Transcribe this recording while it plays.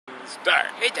Start.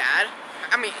 Hey, Dad.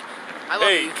 I love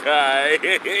Hey, you. Kai.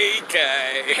 Hey,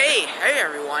 Kai. Hey,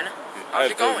 everyone.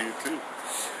 How's it going? I love you too.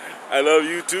 I love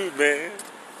you too, man.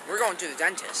 We're going to the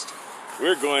dentist.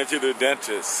 We're going to the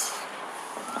dentist.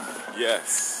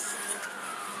 Yes.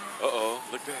 Uh-oh,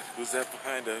 look at that. Who's that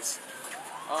behind us?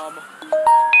 I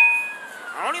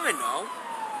don't even know.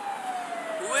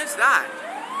 Who is that?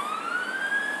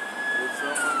 There's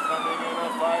someone coming in a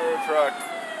fire truck.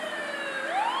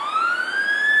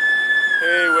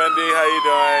 Hey, Wendy, how you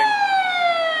doing?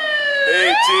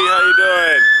 Hey, T, how you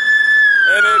doing?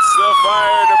 And it's the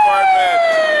fire department.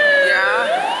 Yeah?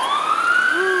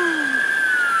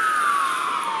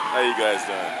 How you guys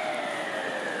doing?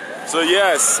 So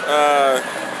yes,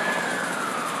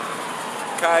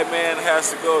 Kai Man has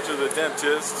to go to the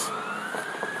dentist.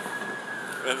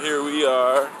 And here we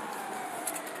are.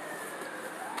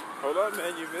 Hold on,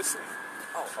 man, you missing?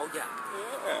 Oh, yeah.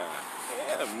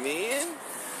 Yeah, man.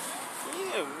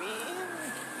 Yeah, man.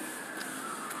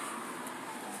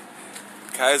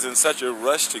 Kai's in such a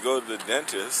rush to go to the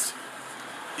dentist.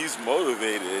 He's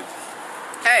motivated.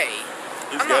 Hey.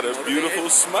 He's I'm got not a motivated. beautiful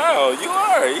smile. You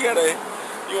are. You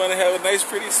want to have a nice,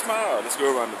 pretty smile. Let's go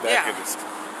around the back of this.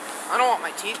 I don't want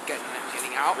my teeth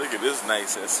getting out. Look at this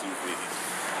nice SUV.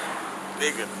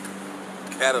 Bigger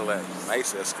Cadillac.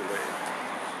 Nice Escalade.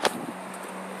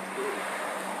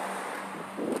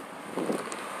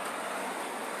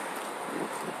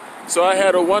 So I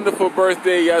had a wonderful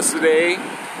birthday yesterday.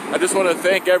 I just want to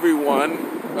thank everyone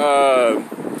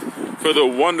for the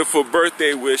wonderful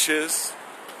birthday wishes.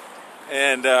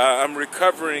 And I'm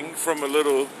recovering from a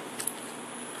little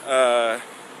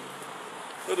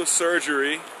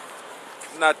surgery.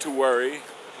 Not to worry.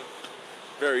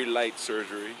 Very light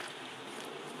surgery.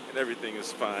 And everything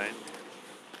is fine.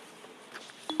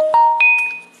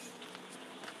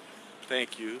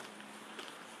 Thank you.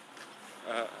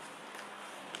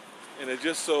 And it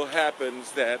just so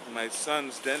happens that my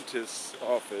son's dentist's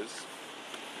office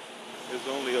is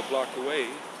only a block away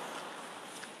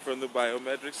from the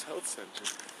Biometrics Health Center.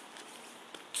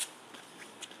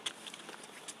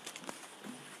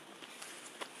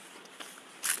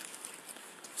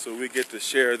 So we get to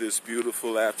share this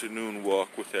beautiful afternoon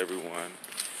walk with everyone.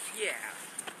 Yeah.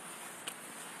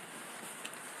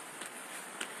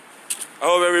 I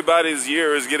hope everybody's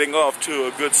year is getting off to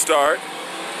a good start.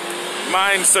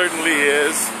 Mine certainly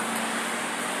is.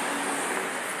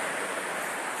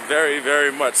 Very,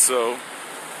 very much so.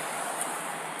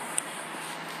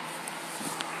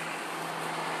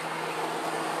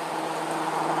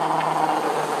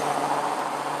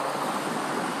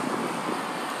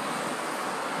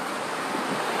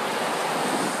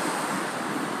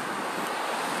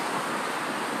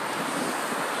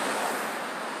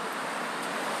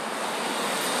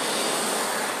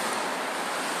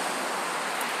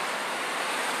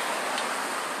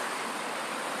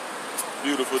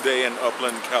 Beautiful day in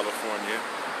Upland, California.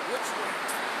 Which way?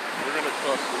 We're gonna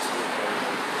cross this way.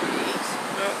 East?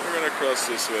 No, we're gonna cross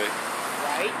this way.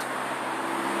 Right?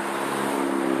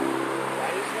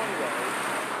 That is one way.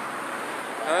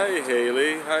 Hi,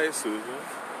 Haley. Hi, Susan.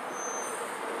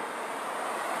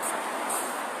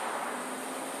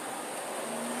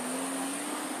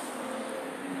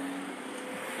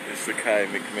 It's the Kai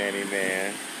McManny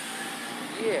man.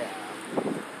 Yeah.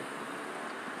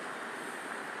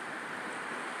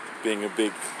 Being a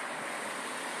big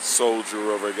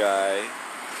soldier of a guy.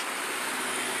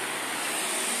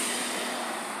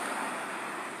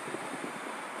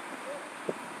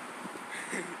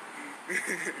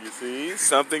 You see,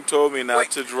 something told me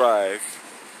not to drive,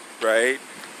 right?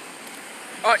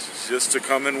 Oh, Just to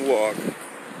come and walk.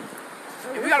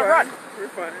 we gotta run. We're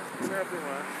fine. We have to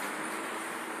run.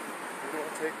 It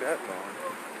won't take that long.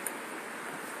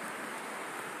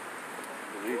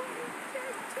 Believe me.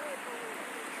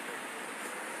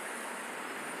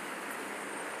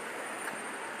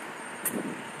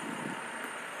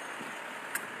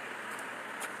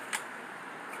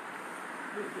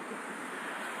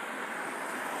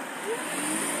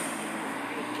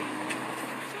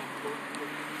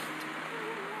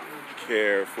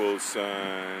 Careful,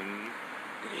 son.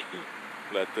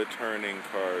 Let the turning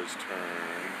cars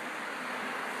turn.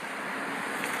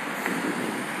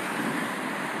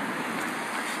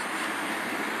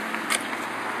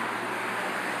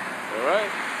 All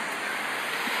right.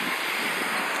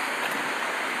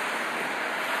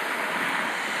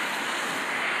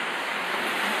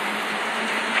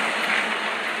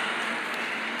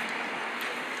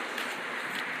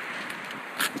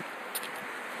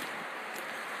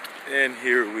 And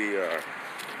here we are.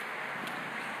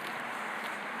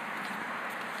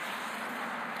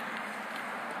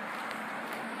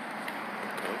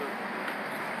 Hold on.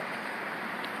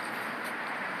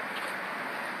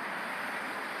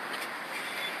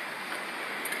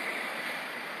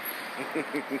 Kai's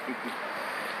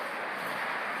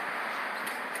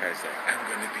like, I'm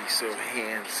gonna be so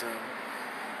handsome.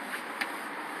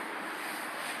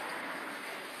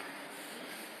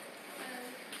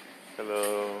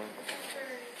 Hello.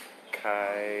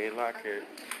 Kai Lockett.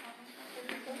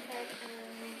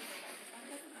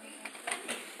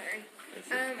 Sorry.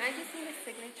 I just need a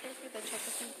signature for the check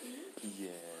of complete.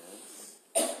 Yes.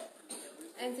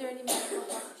 And is there any medical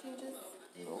health changes?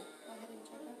 No. Go ahead and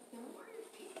check up.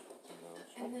 No.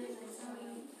 And then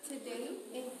today,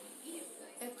 if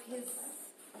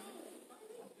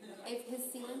his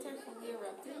sealants are fully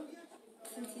erupted,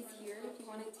 since he's here, if you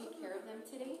want to take care of them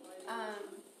today,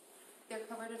 they're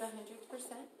covered at 100%.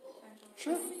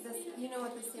 Sure. You know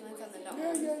what the sealants on the dog?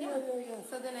 Yeah.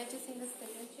 So then I just need the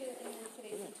signature, and then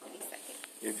today's the 22nd.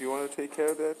 If you want to take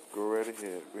care of that, go right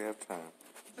ahead. We have time.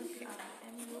 Okay.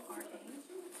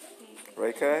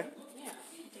 Right, Kai? Yeah.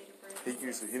 He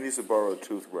needs to borrow a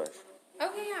toothbrush.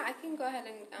 Okay, yeah, I can go ahead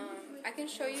and I can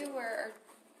show you where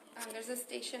there's a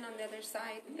station on the other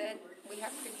side that we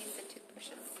have to use the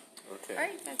toothbrushes. Okay. All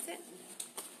right, that's it.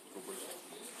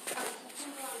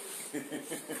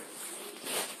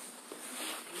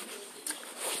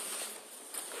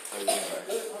 How you doing?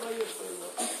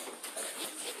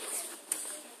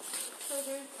 So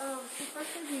there's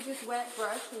toothbrushes, you just wet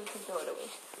brush and you can throw it away.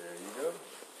 There you go.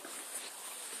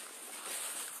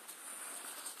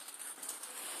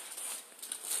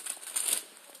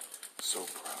 So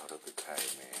proud of the Kai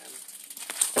man.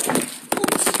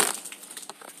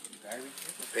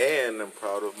 And I'm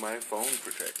proud of my phone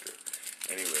protector.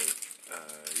 Anyway,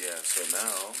 yeah, so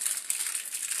now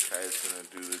Kai's gonna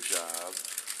do the job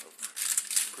of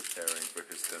preparing for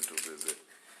his dental visit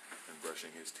and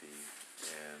brushing his teeth.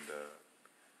 And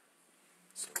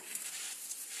so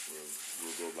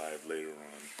we'll go live later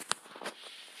on.